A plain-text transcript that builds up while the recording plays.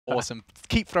Awesome.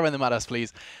 Keep throwing them at us,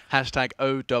 please. Hashtag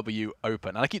OW Open.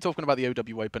 And I keep talking about the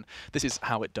OW Open. This is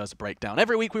how it does break down.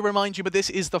 Every week we remind you, but this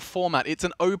is the format. It's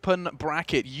an open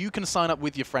bracket. You can sign up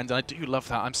with your friends, and I do love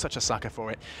that. I'm such a sucker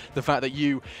for it. The fact that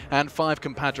you and 5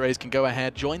 compadres can go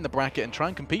ahead, join the bracket, and try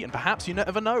and compete. And perhaps you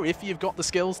never know, if you've got the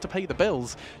skills to pay the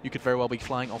bills, you could very well be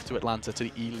flying off to Atlanta to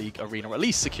the E-League Arena, or at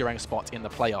least securing a spot in the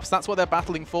playoffs. That's what they're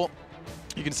battling for.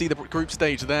 You can see the group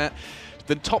stage there.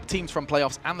 The top teams from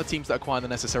playoffs and the teams that acquire the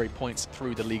necessary points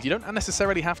through the league. You don't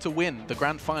necessarily have to win the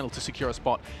grand final to secure a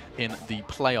spot in the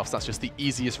playoffs. That's just the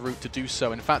easiest route to do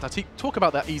so. In fact, I talk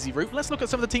about that easy route. Let's look at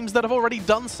some of the teams that have already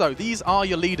done so. These are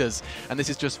your leaders, and this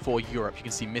is just for Europe. You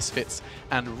can see Misfits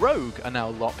and Rogue are now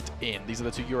locked in. These are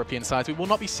the 2 European sides. We will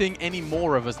not be seeing any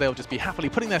more of us. They'll just be happily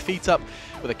putting their feet up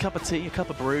with a cup of tea, a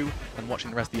cup of brew, and watching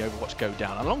the rest of the Overwatch go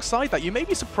down. Alongside that, you may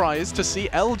be surprised to see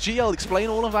LG. I'll explain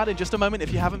all of that in just a moment.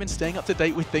 If you haven't been staying up to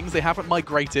date with things, they haven't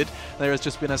migrated. There has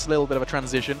just been a little bit of a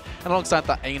transition. And alongside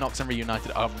that, Anox and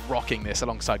Reunited are rocking this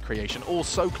alongside Creation. All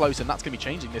so close, and that's going to be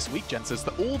changing this week, Jensers,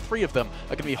 that all 3 of them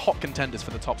are going to be hot contenders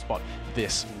for the top spot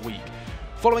this week.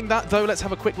 Following that, though, let's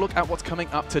have a quick look at what's coming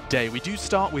up today. We do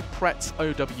start with PRETS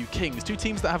OWKINGS, 2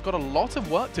 teams that have got a lot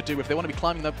of work to do if they want to be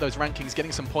climbing up those rankings,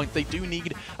 getting some points. They do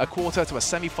need a quarter to a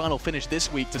semi-final finish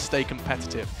this week to stay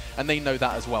competitive, and they know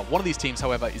that as well. One of these teams,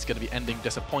 however, is going to be ending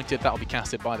disappointed. That will be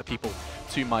casted by the people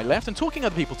to my left. And talking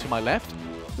of the people to my left,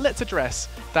 let's address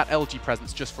that LG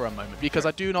presence just for a moment, because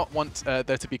I do not want there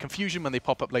to be confusion when they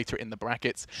pop up later in the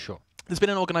brackets. Sure. There's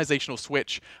been an organizational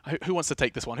switch. Who wants to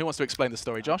take this one? Who wants to explain the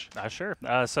story, Josh? Sure.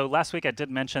 So last week I did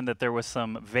mention that there was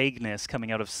some vagueness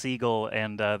coming out of Seagull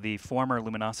and the former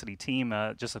Luminosity team.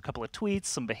 Just a couple of tweets,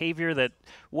 some behavior that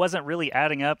wasn't really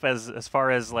adding up as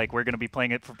far as like we're going to be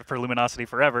playing it for Luminosity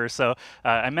forever. So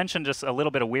I mentioned just a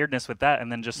little bit of weirdness with that,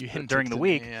 and then just during the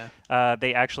week,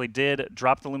 they actually did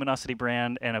drop the Luminosity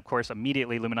brand, and of course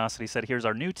immediately Luminosity said, "Here's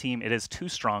our new team. It is Too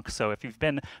Strong." So if you've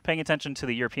been paying attention to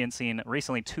the European scene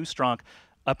recently, Too Strong,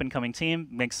 up-and-coming team,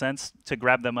 makes sense to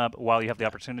grab them up while you have the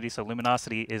opportunity. So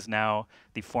Luminosity is now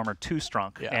the former Too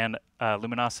Strong, and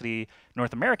Luminosity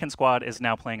North American squad is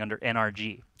now playing under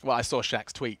NRG. Well, I saw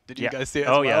Shaq's tweet. Did you guys see it as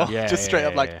well? Yeah, just straight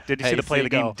up like, did you see the play the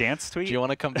game dance tweet? Do you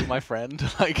want to come be my friend?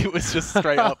 Like, it was just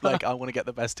straight up like, I want to get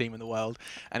the best team in the world.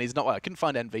 And he's not, well, I couldn't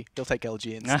find Envy. He'll take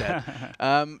LG instead.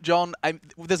 John,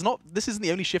 this isn't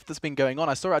the only shift that's been going on.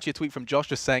 I saw actually a tweet from Josh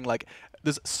just saying, like,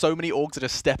 there's so many orgs that are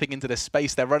stepping into this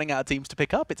space. They're running out of teams to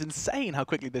pick up. It's insane how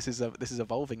quickly this is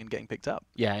evolving and getting picked up.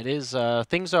 Yeah, it is.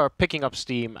 Things are picking up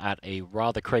steam at a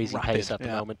rather crazy pace at the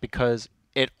moment, because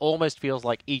it almost feels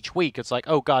like each week it's like,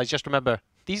 oh, guys, just remember,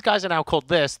 these guys are now called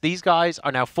this. These guys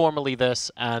are now formally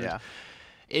this. And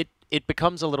it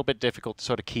becomes a little bit difficult to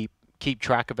sort of keep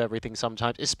track of everything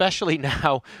sometimes, especially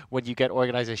now when you get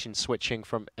organizations switching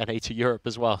from NA to Europe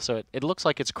as well. So it looks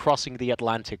like it's crossing the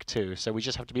Atlantic too. So we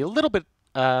just have to be a little bit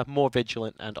more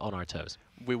vigilant and on our toes.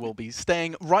 We will be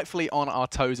staying rightfully on our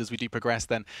toes as we do progress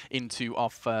then into our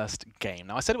first game.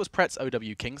 Now, I said it was PRETS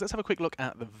OWKINGS. Let's have a quick look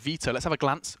at the veto. Let's have a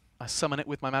glance. I summon it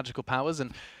with my magical powers,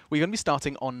 and we're going to be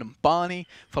starting on Numbani,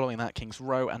 following that King's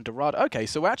Row and Dorado. Okay,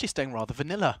 so we're actually staying rather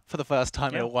vanilla for the first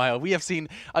time in a while. I've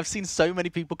seen so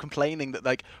many people complaining that,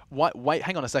 like, wait,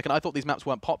 hang on a second, I thought these maps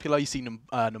weren't popular. You see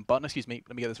Numbani, excuse me,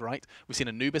 let me get this right. We've seen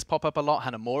Anubis pop up a lot.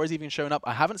 Hanamura's even shown up.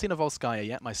 I haven't seen a Volskaya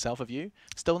yet myself. Have you?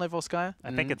 Still no Volskaya?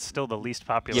 I think it's still the least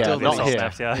popular. Yeah, of not these here.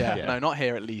 maps, No, not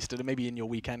here at least. Maybe in your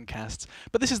weekend casts.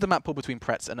 But this is the map pool between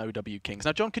PRETS and OWKINGS.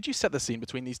 Now, John, could you set the scene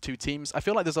between these 2 teams? I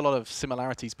feel like there's a lot of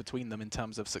similarities between them in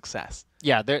terms of success.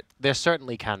 Yeah, there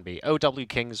certainly can be.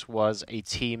 OWKINGS was a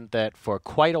team that for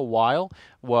quite a while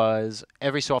was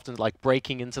every so often like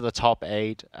breaking into the top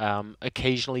 8,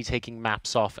 occasionally taking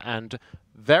maps off, and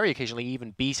very occasionally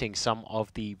even beating some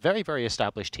of the very, very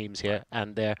established teams here.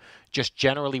 And they're just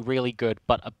generally really good,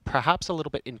 but perhaps a little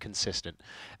bit inconsistent.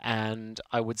 And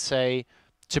I would say,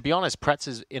 to be honest, PRETS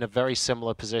is in a very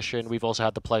similar position. We've also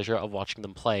had the pleasure of watching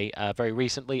them play very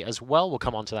recently as well. We'll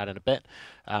come on to that in a bit.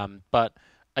 But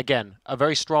again, a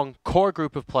very strong core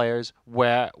group of players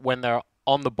where when they're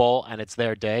on the ball and it's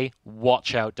their day,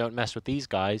 watch out, don't mess with these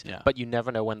guys. But you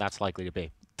never know when that's likely to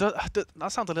be. That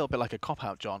sounds a little bit like a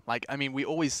cop-out, John. Like, I mean, we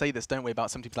always say this, don't we, about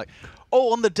some teams like,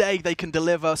 oh, on the day they can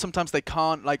deliver, sometimes they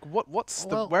can't. Like,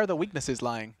 where are the weaknesses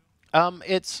lying?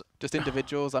 It's just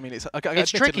individuals. I mean, it's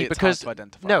tricky because hard to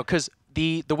identify. No, because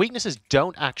the weaknesses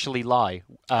don't actually lie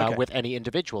with any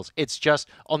individuals. It's just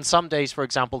on some days, for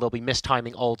example, they'll be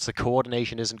mistiming ults, the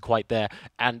coordination isn't quite there,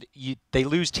 and they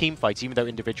lose team fights even though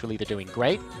individually they're doing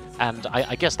great. And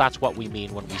I guess that's what we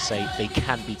mean when we say they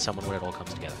can beat someone when it all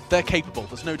comes together. They're capable,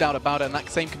 there's no doubt about it, and that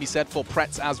same can be said for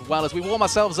PRETS as well. As we warm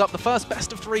ourselves up, the first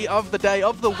best of 3 of the day,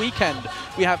 of the weekend,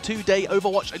 we have 2-day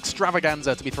Overwatch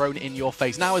extravaganza to be thrown in your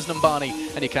face. Now as Numbani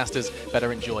and your casters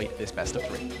better enjoy this best of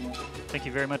 3. Thank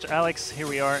you very much, Alex. Here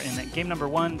we are in game number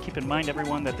 1. Keep in mind,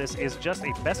 everyone, that this is just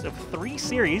a best of 3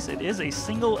 series. It is a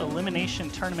single elimination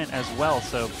tournament as well,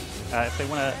 so if they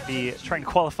want to be trying to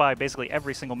qualify, basically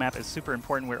every single map is super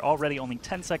important. We're already only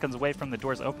 10 seconds away from the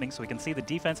doors opening, so we can see the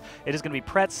defense. It is going to be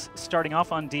PRETS starting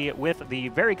off on D with the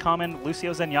very common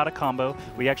Lucio Zenyatta combo.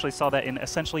 We actually saw that in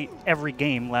essentially every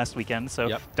game last weekend,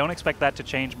 so don't expect that to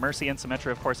change. Mercy and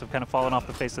Symmetra, of course, have kind of fallen off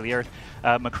the face of the earth.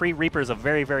 McCree Reaper is a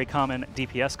very, very common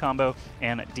DPS combo,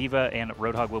 and D.Va and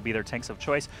Roadhog will be their tanks of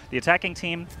choice. The attacking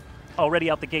team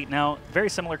already out the gate now, very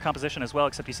similar composition as well,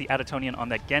 except you see Adatonian on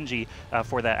that Genji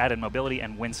for that added mobility,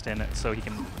 and Winston so he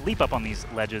can leap up on these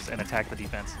ledges and attack the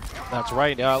defense. That's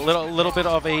right. A little bit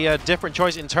of a different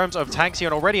choice in terms of tanks here,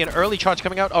 and already an early charge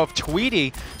coming out of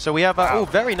Tweedy. So we have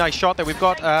very nice shot there. We've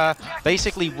got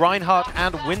basically Reinhardt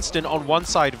and Winston on one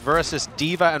side versus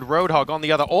D.Va and Roadhog on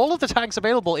the other. All of the tanks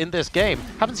available in this game.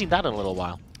 Haven't seen that in a little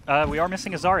while. We are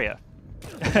missing a Zarya.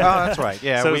 That's right.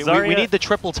 Yeah, so we need the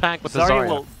triple tank with the Zarya.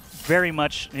 Will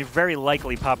very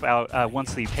likely pop out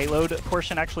once the payload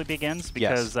portion actually begins,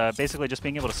 because basically just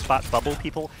being able to spot bubble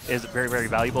people is very, very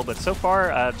valuable. But so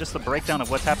far, just the breakdown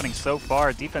of what's happening so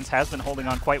far, defense has been holding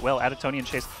on quite well. Adatonian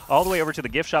chase all the way over to the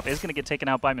gift shop is going to get taken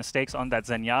out by mistakes on that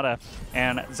Zenyatta.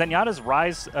 And Zenyatta's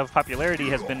rise of popularity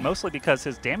has been mostly because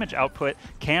his damage output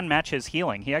can match his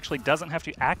healing. He actually doesn't have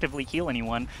to actively heal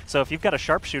anyone. So if you've got a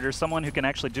sharpshooter, someone who can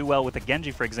actually do well with a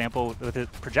Genji, for example, with his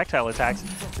projectile attacks,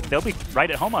 they'll be right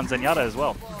at home on Zenyatta as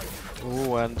well.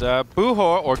 Ooh, and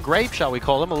Buhor, or Grape, shall we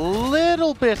call him, a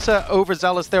little bit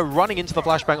overzealous there, running into the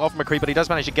flashbang off McCree, but he does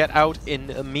manage to get out in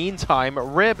the meantime.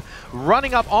 Rib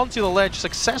running up onto the ledge,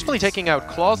 successfully taking out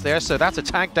Claws there, so that's a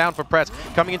tank down for PRETS.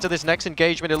 Coming into this next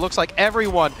engagement, it looks like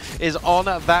everyone is on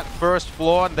that first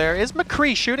floor, and there is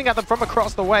McCree shooting at them from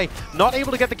across the way. Not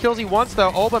able to get the kills he wants, though.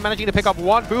 Olba managing to pick up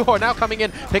 1. Buhor now coming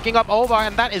in, picking up Olba,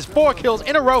 and that is 4 kills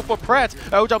in a row for PRETS.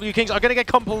 OWKINGS are going to get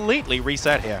completely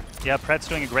reset here. Yeah, PRETS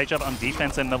doing a great job on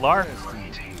defense, and Nalar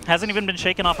hasn't even been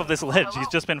shaken off of this ledge. He's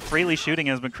just been freely shooting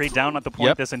as McCree down at the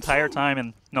point this entire time,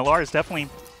 and Nalar is definitely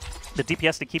the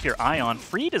DPS to keep your eye on.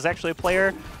 Freed is actually a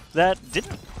player that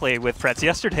didn't play with PRETS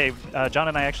yesterday. John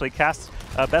and I actually cast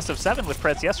best of 7 with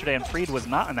PRETS yesterday, and Freed was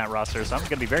not in that roster, so I'm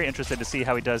going to be very interested to see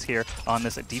how he does here on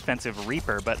this defensive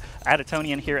Reaper. But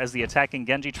Adatonian here as the attacking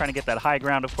Genji, trying to get that high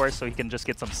ground, of course, so he can just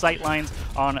get some sight lines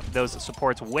on those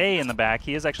supports way in the back.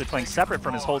 He is actually playing separate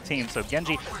from his whole team, so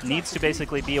Genji needs to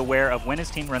basically be aware of when his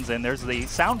team runs in. There's the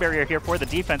sound barrier here for the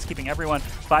defense, keeping everyone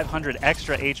 500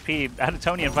 extra HP.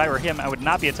 Adatonian, if I were him, I would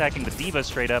not be attacking the D.Va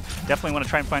straight up. Definitely want to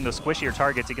try and find those squishier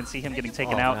targets. You can see him getting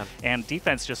taken out, and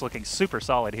defense just looking super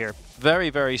solid here. Very,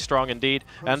 very strong indeed.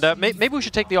 And maybe we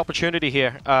should take the opportunity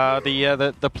here.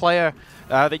 The player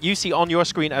that you see on your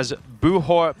screen as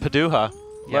Buhor Paduha.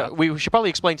 We should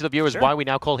probably explain to the viewers why we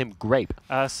now call him Grape.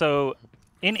 So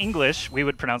in English, we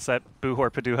would pronounce that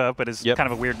Buhor Paduha, but it's kind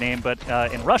of a weird name. But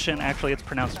in Russian, actually, it's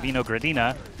pronounced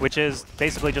Vinogradina, which is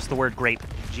basically just the word grape,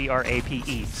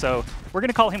 G-R-A-P-E. So we're going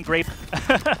to call him Grape.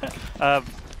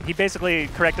 He basically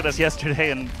corrected us yesterday,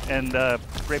 and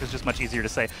Grape is just much easier to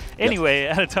say. Anyway,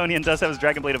 Adatonian does have his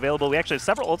Dragon Blade available. We actually have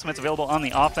several ultimates available on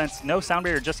the offense. No sound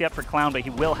barrier just yet for Clown, but he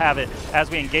will have it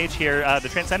as we engage here. The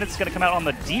Transcendence is going to come out on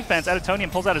the defense.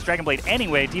 Adatonian pulls out his Dragon Blade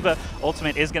anyway. D.Va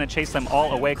ultimate is going to chase them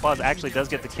all away. Claus actually does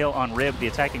get the kill on Rib, the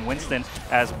attacking Winston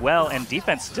as well, and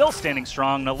defense still standing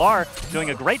strong. Nalar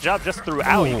doing a great job just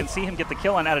throughout. You can see him get the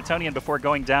kill on Adatonian before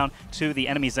going down to the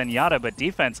enemy Zenyatta, but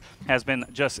defense has been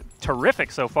just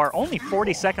terrific so far. Only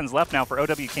 40 seconds left now for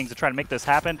OWKINGS to try to make this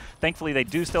happen. Thankfully, they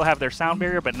do still have their sound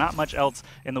barrier, but not much else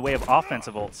in the way of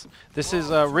offensive ults. This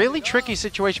is a really tricky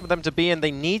situation for them to be in.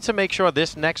 They need to make sure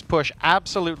this next push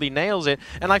absolutely nails it.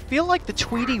 And I feel like the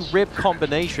Tweedy-Rib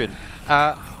combination,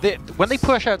 when they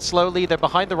push out slowly, they're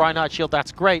behind the Reinhardt shield,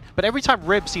 that's great. But every time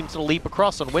Rib seems to leap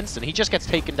across on Winston, he just gets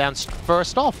taken down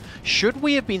first off. Should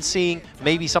we have been seeing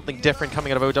maybe something different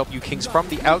coming out of OWKINGS from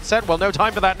the outset? Well, no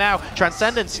time for that now.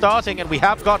 Transcendence starting, and we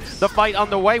have got the fight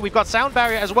underway. We've got sound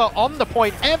barrier as well on the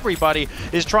point. Everybody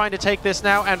is trying to take this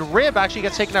now, and Rib actually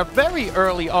gets taken out very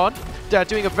early on.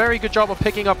 doing a very good job of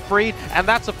picking up Freed, and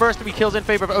that's the first 3 kills in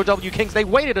favor of OWKINGS. They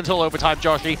waited until overtime,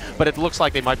 Joshy, but it looks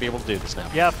like they might be able to do this now.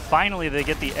 Yeah, finally they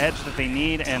get the edge that they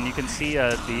need, and you can see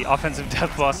the offensive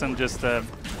Death Blossom just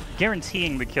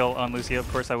guaranteeing the kill on Lucio.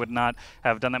 Of course, I would not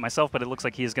have done that myself, but it looks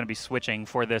like he is going to be switching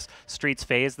for this Streets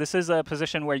phase. This is a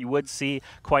position where you would see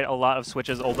quite a lot of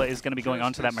switches. Olba is going to be going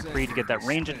on to that McCree to get that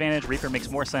range advantage. Reaper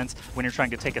makes more sense when you're trying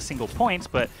to take a single point,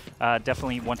 but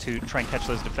definitely want to try and catch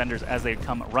those defenders as they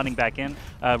come running back in.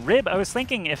 Rib, I was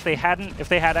thinking if they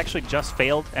had actually just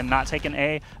failed and not taken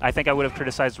A, I think I would have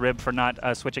criticized Rib for not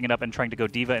switching it up and trying to go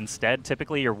Diva instead.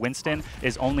 Typically, your Winston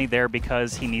is only there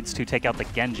because he needs to take out the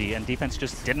Genji, and defense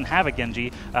just didn't have a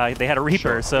Genji. They had a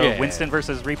Reaper, so Winston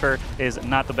versus Reaper is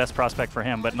not the best prospect for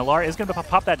him. But Nalar is going to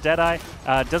pop that Deadeye.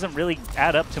 Doesn't really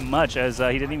add up to much, as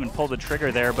he didn't even pull the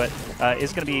trigger there, but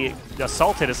is going to be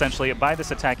assaulted essentially by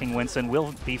this attacking Winston.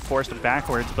 Will be forced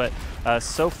backwards, but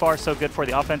so far so good for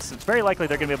the offense. It's very likely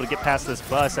they're going to be able to get past this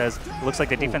bus, as it looks like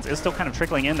the defense is still kind of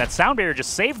trickling in. That sound barrier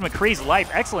just saved McCree's life.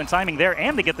 Excellent timing there,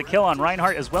 and they get the kill on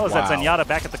Reinhardt, as well as that Zenyatta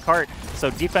back at the cart. So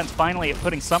defense finally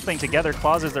putting something together.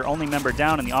 Claus is their only member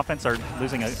down, and the offense are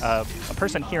losing a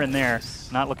person here and there.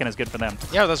 Not looking as good for them.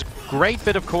 Yeah, there's a great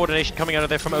bit of coordination coming out of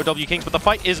there from OWKINGS, but the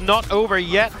fight is not over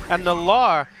yet, and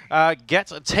Nalar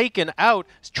gets taken out.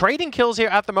 Trading kills here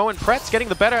at the moment. PRETS getting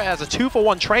the better as a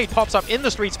 2-for-1 trade pops up in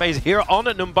the Streets phase here on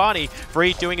Numbani.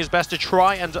 Free doing his best to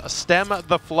try and stem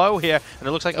the flow here, and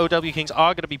it looks like OWKINGS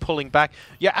are going to be pulling back.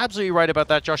 You're absolutely right about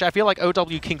that, Josh. I feel like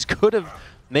OWKINGS could have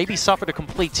maybe suffered a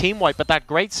complete team wipe, but that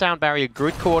great sound barrier,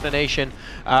 good coordination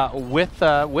with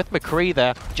McCree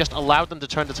there just allowed them to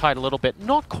turn the tide a little bit.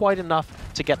 Not quite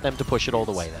enough to get them to push it all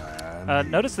the way there.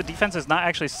 Notice the defense is not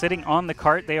actually sitting on the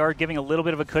cart. They are giving a little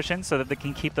bit of a cushion so that they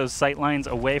can keep those sight lines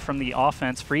away from the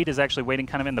offense. Freed is actually waiting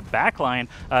kind of in the back line.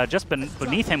 Just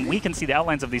beneath him, we can see the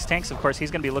outlines of these tanks. Of course, he's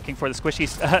going to be looking for the squishy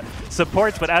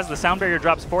supports, but as the sound barrier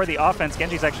drops for the offense,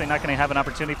 Genji's actually not going to have an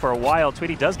opportunity for a while.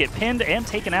 Tweety does get pinned and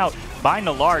taken out by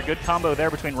Nalar. Good combo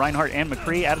there between Reinhardt and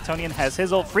McCree. Adatonian has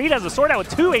his ult. Freed has a sword out with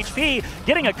 2 HP,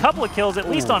 getting a couple of kills, at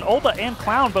least on Olba and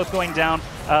Clown, both going down.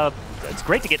 It's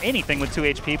great to get anything with 2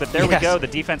 HP, but there we go. The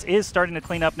defense is starting to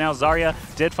clean up now. Zarya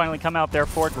did finally come out there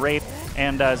for Grape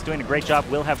and is doing a great job.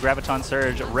 Will have Graviton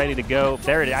Surge ready to go.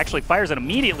 There, it actually fires it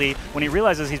immediately when he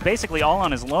realizes he's basically all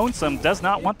on his lonesome. Does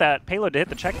not want that payload to hit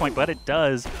the checkpoint, but it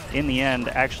does, in the end,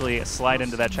 actually slide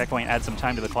into that checkpoint, add some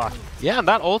time to the clock. Yeah, and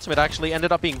that ultimate actually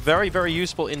ended up being very, very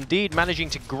useful indeed, managing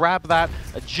to grab that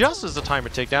just as the timer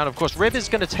ticked down. Of course, Rib is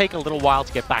going to take a little while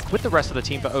to get back with the rest of the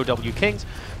team for OWKINGS,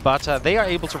 but they are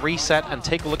able to reset and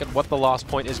take a look at what the last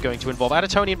point is going to involve.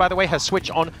 Adatonian, by the way, has switched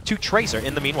on to Tracer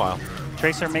in the meanwhile.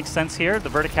 Tracer makes sense here. The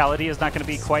verticality is not going to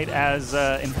be quite as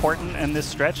important in this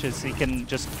stretch, as he can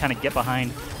just kind of get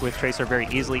behind with Tracer very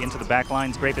easily into the back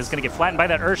lines. Grape is going to get flattened by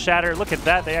that Earth Shatter. Look at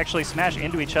that. They actually smash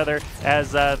into each other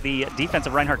as the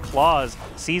defensive Reinhardt Claus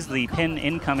sees the pin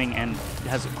incoming and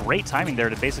has great timing there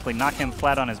to basically knock him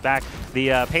flat on his back.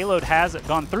 The payload has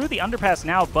gone through the underpass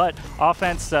now, but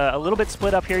offense a little bit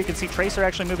split up here. You can see Tracer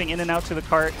actually moving in and out to the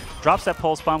cart, drops that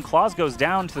pulse bomb. Claus goes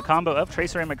down to the combo of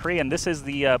Tracer and McCree, and this is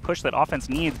the push that offense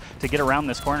needs to get around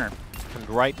this corner. And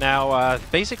right now,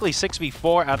 basically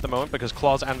 6v4 at the moment because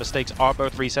Claws and Mistakes are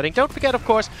both resetting. Don't forget, of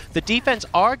course, the defense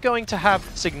are going to have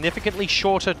significantly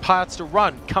shorter paths to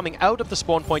run coming out of the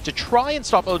spawn point to try and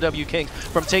stop OWKINGS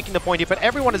from taking the point here. But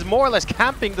everyone is more or less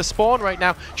camping the spawn right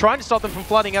now, trying to stop them from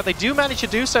flooding out. They do manage to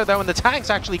do so, though, and the tanks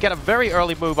actually get a very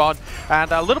early move on.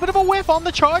 And a little bit of a whiff on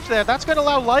the charge there. That's going to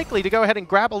allow Likely to go ahead and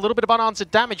grab a little bit of unanswered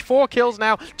damage. 4 kills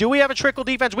now. Do we have a trickle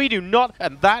defense? We do not,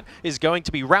 and that is going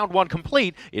to be round 1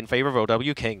 complete in favor of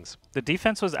OWKINGS. The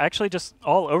defense was actually just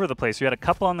all over the place. You had a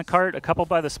couple on the cart, a couple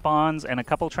by the spawns, and a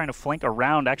couple trying to flank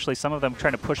around. Actually, some of them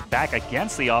trying to push back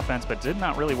against the offense, but did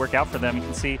not really work out for them. You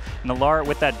can see Nalar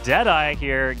with that Deadeye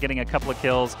here getting a couple of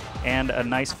kills and a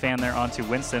nice fan there onto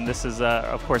Winston. This is,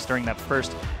 of course, during that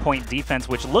first point defense,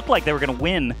 which looked like they were going to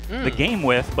win the game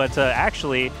with, but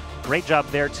actually, great job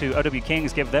there to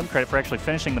OWKINGS. Give them credit for actually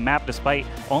finishing the map despite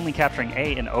only capturing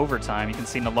A in overtime. You can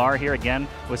see Nalar here again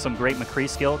with some great McCree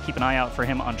skill. Keep an eye out for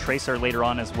him on Tracer later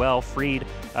on as well. Freed,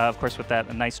 of course, with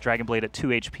that nice Dragon Blade at 2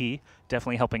 HP.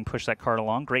 Definitely helping push that card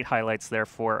along. Great highlights there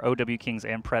for OWKINGS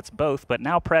and PRETS both. But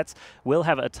now PRETS will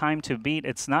have a time to beat.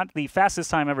 It's not the fastest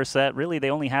time ever set. Really,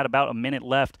 they only had about a minute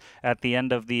left at the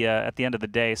end of the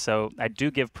day. So I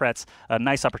do give PRETS a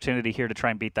nice opportunity here to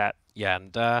try and beat that. Yeah,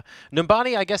 and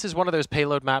Numbani, I guess, is one of those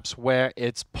payload maps where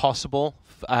it's possible,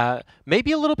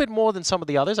 maybe a little bit more than some of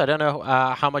the others. I don't know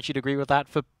how much you'd agree with that,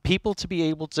 for people to be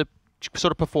able to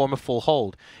sort of perform a full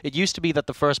hold. It used to be that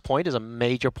the first point is a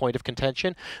major point of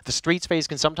contention. The streets phase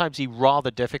can sometimes be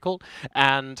rather difficult,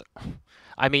 and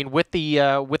I mean, with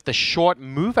the short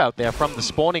move out there from the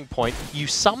spawning point, you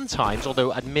sometimes,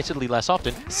 although admittedly less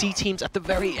often, see teams at the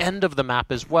very end of the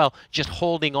map as well, just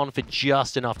holding on for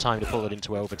just enough time to pull it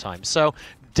into overtime. So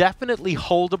definitely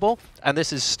holdable, and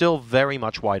this is still very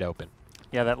much wide open.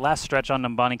 Yeah, that last stretch on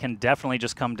Numbani can definitely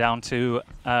just come down to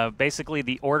basically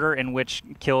the order in which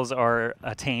kills are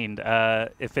attained.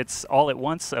 If it's all at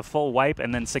once, a full wipe,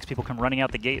 and then 6 people come running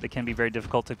out the gate, it can be very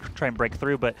difficult to try and break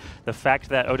through. But the fact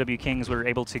that OWKINGS were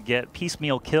able to get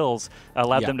piecemeal kills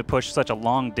allowed them to push such a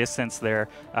long distance there,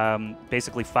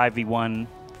 basically 5v1,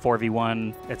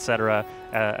 4v1, etc.,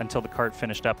 until the cart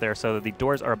finished up there. So the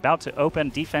doors are about to open.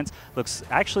 Defense looks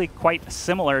actually quite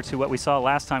similar to what we saw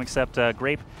last time, except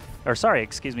Rib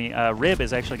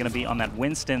is actually going to be on that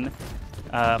Winston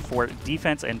for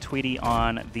defense and Tweety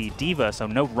on the Diva. So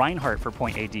no Reinhardt for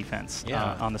point A defense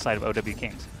on the side of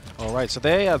OWKINGS. All right, so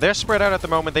they're spread out at the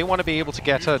moment. They want to be able to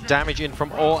get damage in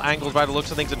from all angles by the looks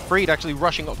of things. And Freed actually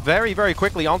rushing very, very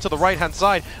quickly onto the right-hand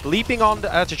side, leaping on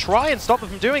to try and stop them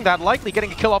from doing that, likely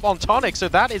getting a kill up on Tonic. So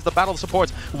that is the battle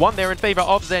supports one there in favor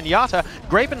of Zenyatta.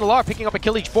 Grape and Nalar picking up a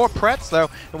kill each for Pretz, though.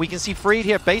 And we can see Freed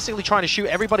here basically trying to shoot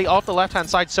everybody off the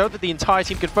left-hand side so that the entire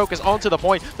team can focus onto the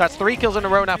point. That's 3 kills in a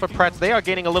row now for Pretz. They are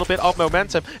gaining a little bit of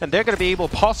momentum, and they're going to be able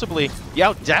possibly,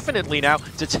 definitely now,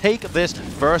 to take this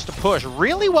first push.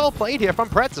 Really well played here from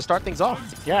Pretz to start things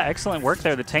off. Yeah, excellent work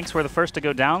there. The tanks were the first to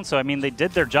go down, so I mean, they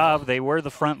did their job. They were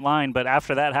the front line, but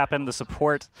after that happened, the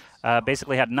support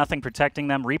basically had nothing protecting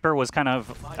them. Reaper was kind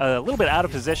of a little bit out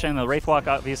of position. The Wraithwalk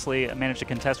obviously managed to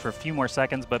contest for a few more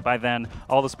seconds, but by then,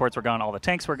 all the supports were gone, all the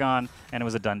tanks were gone, and it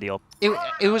was a done deal.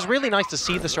 It was really nice to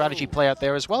see the strategy play out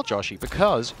there as well, Joshy,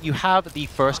 because you have the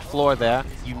first floor there.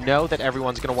 You know that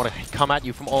everyone's going to want to come at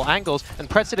you from all angles, and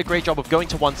Pretz did a great job of going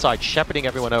to one side, shepherding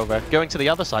everyone over, going to the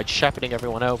other side, shepherding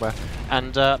everyone over,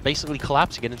 and basically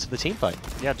collapsing it into the team fight.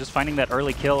 Yeah, just finding that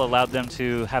early kill allowed them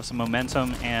to have some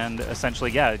momentum and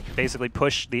essentially, basically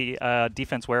push the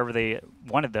defense wherever they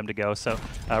wanted them to go. So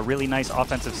really nice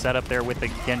offensive setup there with the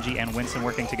Genji and Winston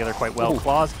working together quite well.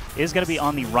 Claus is going to be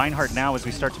on the Reinhardt now as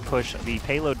we start to push the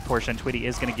payload portion. Tweety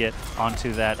is going to get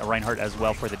onto that Reinhardt as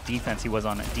well for the defense. He was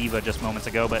on Diva just moments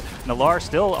ago, but Nalar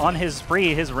still on his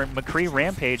spree, his McCree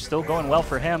Rampage still going well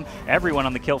for him. Everyone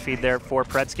on the kill feed there for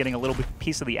Pretz getting a little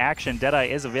piece of the action. Deadeye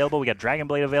is available. We got Dragon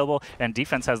Blade available, and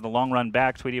defense has the long run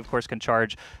back. Tweety, of course, can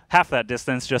charge half that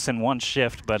distance just in one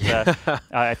shift, but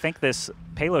I think this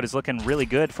payload is looking really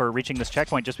good for reaching this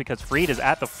checkpoint just because Freed is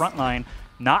at the front line,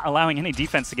 not allowing any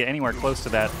defense to get anywhere close to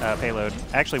that payload.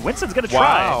 Actually, Winston's going to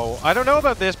try. Wow, I don't know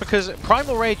about this because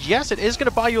Primal Rage, yes, it is going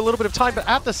to buy you a little bit of time, but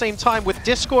at the same time, with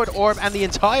Discord Orb and the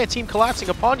entire team collapsing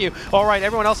upon you, all right,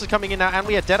 everyone else is coming in now, and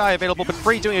we have Deadeye available, but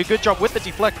Free doing a good job with the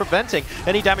deflect, preventing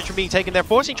any damage from being taken there,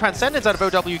 forcing Transcendence out of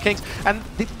OWKINGS, and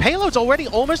the payload's already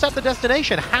almost at the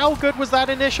destination. How good was that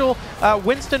initial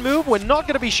Winston move? We're not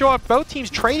going to be sure. Both teams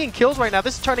trading kills right now.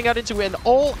 This is turning out into an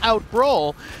all-out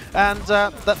brawl, and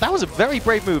that was a very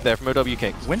brave move there from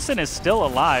OWKINGS. Winston is still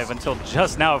alive until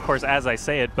just now, of course, as I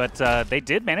say it, but they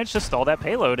did manage to stall that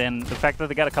payload, and the fact that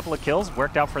they got a couple of kills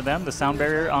worked out for them. The sound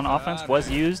barrier on offense was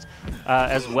used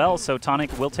as well, so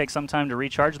Tonic will take some time to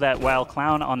recharge that, while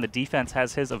Clown on the defense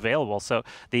has his available. So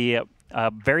the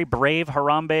very brave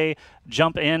Harambe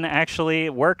jump in actually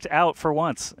worked out for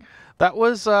once. That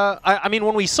was, I mean,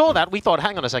 when we saw that, we thought,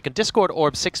 hang on a second, Discord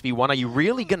Orb 6v1, are you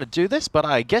really going to do this? But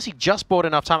I guess he just bought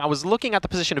enough time. I was looking at the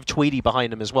position of Tweety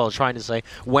behind him as well, trying to say,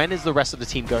 when is the rest of the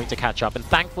team going to catch up? And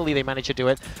thankfully, they managed to do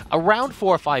it around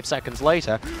 4 or 5 seconds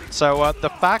later. So the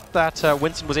fact that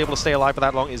Winston was able to stay alive for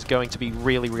that long is going to be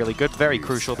really, really good. Very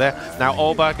crucial there. Now,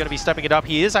 Olba going to be stepping it up.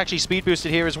 He is actually speed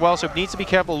boosted here as well, so needs to be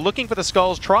careful looking for the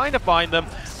skulls, trying to find them,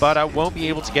 but won't be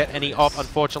able to get any off,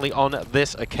 unfortunately, on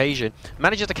this occasion.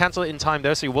 Manages to cancel it in time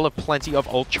though, so you will have plenty of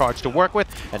ult charge to work with,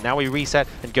 and now we reset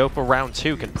and go for round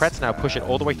 2. Can Pretz now push it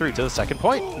all the way through to the second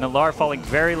point? Nalar falling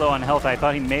very low on health. I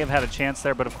thought he may have had a chance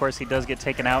there, but of course he does get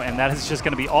taken out, and that is just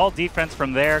going to be all defense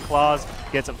from there. Claus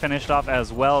gets it finished off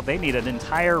as well. They need an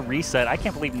entire reset. I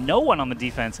can't believe no one on the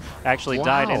defense actually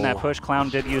died in that push. Clown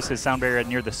did use his sound barrier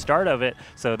near the start of it,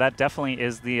 so that definitely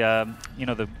is the you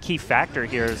know, the key factor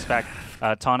here is fact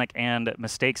Tonic and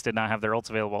Mistakes did not have their ults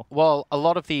available. Well, a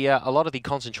lot of the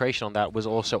concentration on that was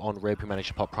also on Rib, who managed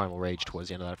to pop Primal Rage towards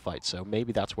the end of that fight. So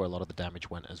maybe that's where a lot of the damage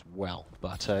went as well.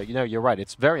 But you know, you're right.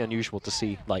 It's very unusual to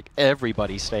see like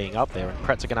everybody staying up there, and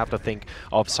Pretz are going to have to think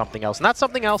of something else. And that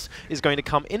something else is going to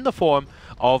come in the form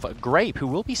of Grape, who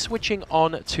will be switching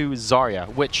on to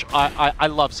Zarya, which I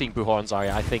love seeing Buhor on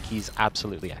Zarya. I think he's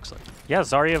absolutely excellent. Yeah,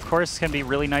 Zarya, of course, can be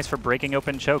really nice for breaking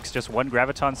open chokes. Just one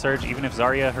Graviton Surge, even if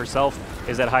Zarya herself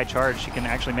is at high charge, she can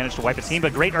actually manage to wipe a team.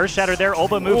 But great Earth Shatter there.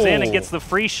 Olba moves in and gets the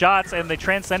free shots, and the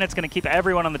Transcendent's going to keep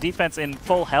everyone on the defense in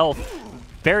full health.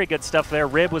 Very good stuff there.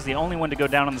 Rib was the only one to go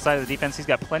down on the side of the defense. He's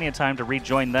got plenty of time to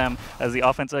rejoin them as the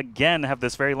offense again have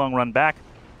this very long run back.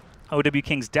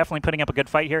 OWKINGS definitely putting up a good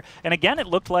fight here. And again, it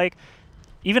looked like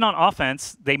even on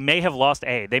offense, they may have lost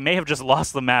A. They may have just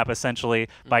lost the map, essentially,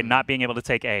 by not being able to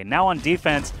take A. Now on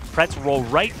defense, PRETS roll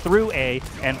right through A,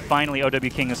 and finally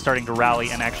OWKINGS is starting to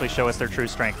rally and actually show us their true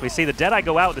strength. We see the Deadeye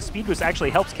go out. The speed boost actually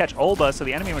helps catch Olba, so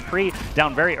the enemy McCree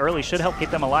down very early should help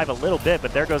keep them alive a little bit,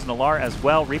 but there goes Nalar as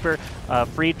well. Reaper,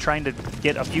 Freed trying to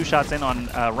get a few shots in on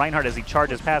Reinhardt as he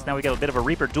charges past. Now we get a bit of a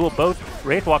Reaper duel. Both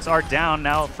Wraithwalks are down.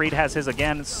 Now Freed has his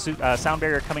again. Sound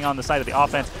Barrier coming on the side of the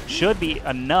offense should be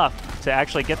enough to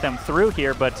actually get them through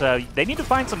here, but they need to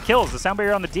find some kills. The Sound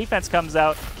Barrier on the defense comes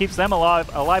out, keeps them alive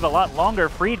a lot longer.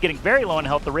 Freed getting very low in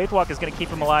health. The Wraithwalk is going to keep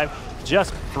him alive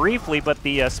just briefly, but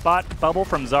the spot bubble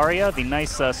from Zarya, the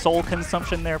nice soul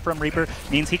consumption there from Reaper,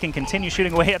 means he can continue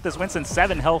shooting away at this Winston.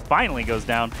 7 health finally goes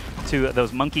down to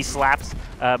those monkey slaps,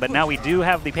 but now we do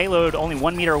have the payload only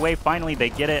 1 meter away. Finally, they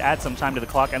get it, add some time to the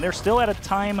clock, and they're still at a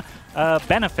time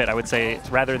benefit, I would say,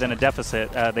 rather than a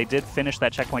deficit. They did finish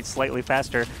that checkpoint slightly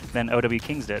faster than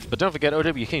OWKINGS did. But don't forget,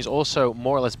 OWKINGS also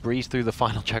more or less breezed through the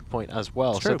final checkpoint as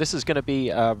well. So this is going to be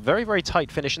a very, very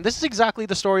tight finish. And this is exactly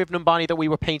the story of Numbani that we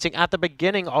were painting at the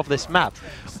beginning of this map.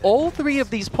 All 3 of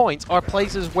these points are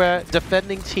places where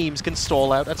defending teams can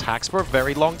stall out attacks for a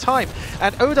very long time.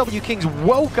 And OWKINGS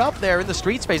woke up there in the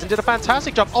street space and did a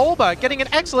fantastic job. Olba getting an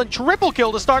excellent triple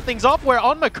kill to start things off, where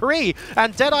on McCree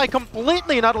and Deadeye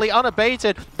completely and utterly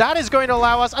unabated. That is going to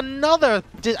allow us another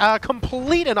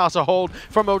complete and utter hold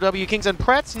from OWKINGS. And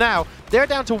PRETS now, they're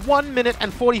down to 1 minute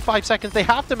and 45 seconds. They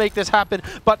have to make this happen,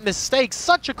 but Mistake,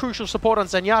 such a crucial support on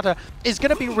Zenyatta, is going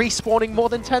to be respawning more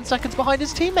than 10 seconds behind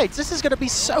his teammates. This is going to be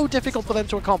so difficult for them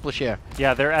to accomplish here.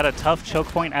 Yeah, they're at a tough choke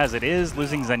point as it is.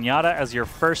 Losing Zenyatta as your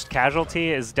first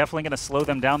casualty is definitely going to slow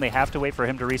them down. They have to wait for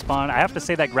him to respawn. I have to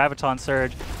say that Graviton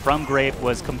Surge from Grape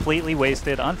was completely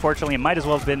wasted. Unfortunately, it might as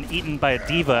well have been eaten by a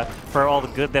Diva for all the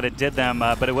good that it did them,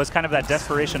 but it was kind of that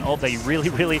desperation ult that you really,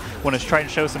 really want to try and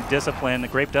show some discipline.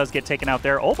 Grape does get taken out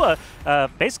there. Olba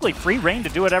basically free reign to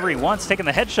do whatever he wants, taking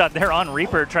the headshot there on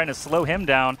Reaper, trying to slow him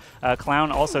down.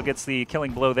 Clown also gets the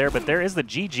killing blow there, but there is the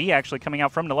GG actually coming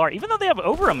out from Nalar. Even though they have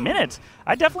over a minute,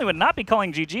 I definitely would not be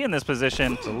calling GG in this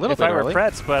position if I were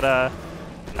PRETS, but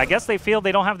I guess they feel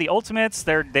they don't have the ultimates,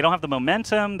 they don't have the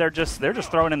momentum, they're just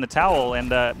throwing in the towel, and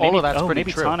maybe, all of that's pretty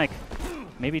true.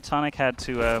 Maybe Tonic had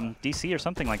to DC or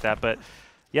something like that, but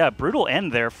yeah, brutal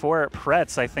end there for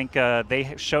PRETS. I think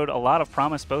they showed a lot of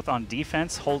promise both on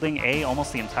defense, holding A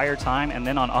almost the entire time, and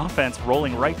then on offense,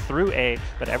 rolling right through A,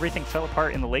 but everything fell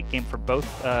apart in the late game for both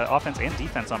offense and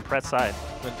defense on PRETS' side.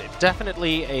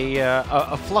 Definitely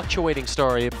a fluctuating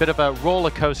story, a bit of a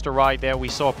roller coaster ride there. We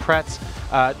saw PRETS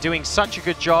doing such a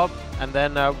good job, and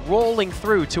then rolling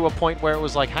through to a point where it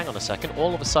was like, hang on a second,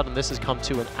 all of a sudden this has come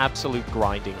to an absolute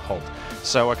grinding halt.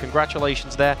 So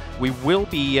congratulations there. We will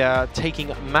be taking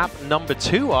map number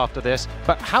 2 after this,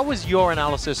 but how was your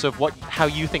analysis of how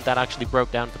you think that actually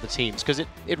broke down for the teams? Because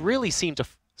it really seemed to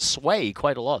sway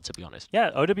quite a lot, to be honest. Yeah,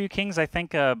 OWKINGS, I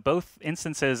think both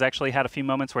instances actually had a few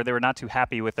moments where they were not too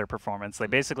happy with their performance. They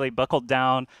basically buckled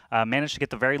down, managed to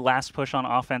get the very last push on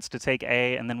offense to take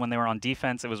A, and then when they were on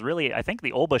defense, it was really, I think,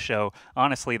 the Olba show,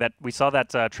 honestly, that we saw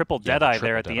that triple Deadeye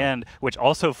there at the end, which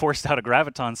also forced out a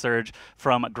Graviton Surge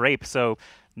from Grape. So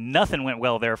nothing went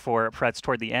well there for PRETS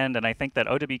toward the end, and I think that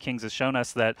OWKINGS has shown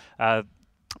us that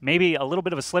maybe a little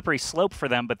bit of a slippery slope for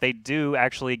them, but they do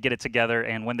actually get it together,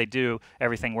 and when they do,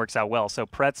 everything works out well. So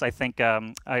PRETS, I think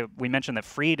we mentioned that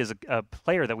Freed is a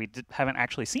player that we haven't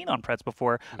actually seen on PRETS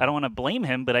before. I don't want to blame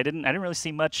him, but I didn't really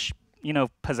see much,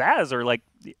 pizzazz or like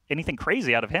anything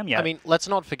crazy out of him yet. I mean, let's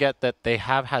not forget that they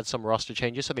have had some roster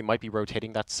changes, so they might be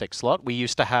rotating that 6th slot. We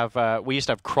used to have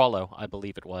Krollo, I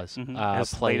believe it was,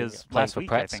 as late as last week,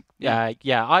 PRETS. I think.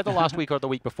 Yeah, either last week or the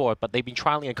week before, but they've been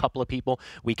trialing a couple of people.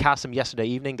 We cast them yesterday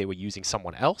evening. They were using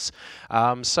someone else.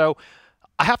 So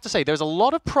I have to say, there's a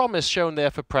lot of promise shown there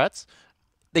for PRETS.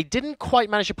 They didn't quite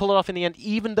manage to pull it off in the end,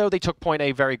 even though they took point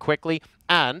A very quickly,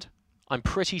 and I'm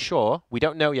pretty sure, we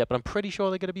don't know yet, but I'm pretty sure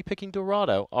they're going to be picking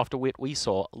Dorado after what we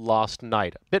saw last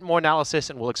night. A bit more analysis,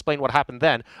 and we'll explain what happened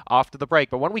then after the break.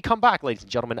 But when we come back, ladies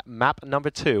and gentlemen, map number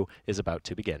 2 is about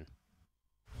to begin.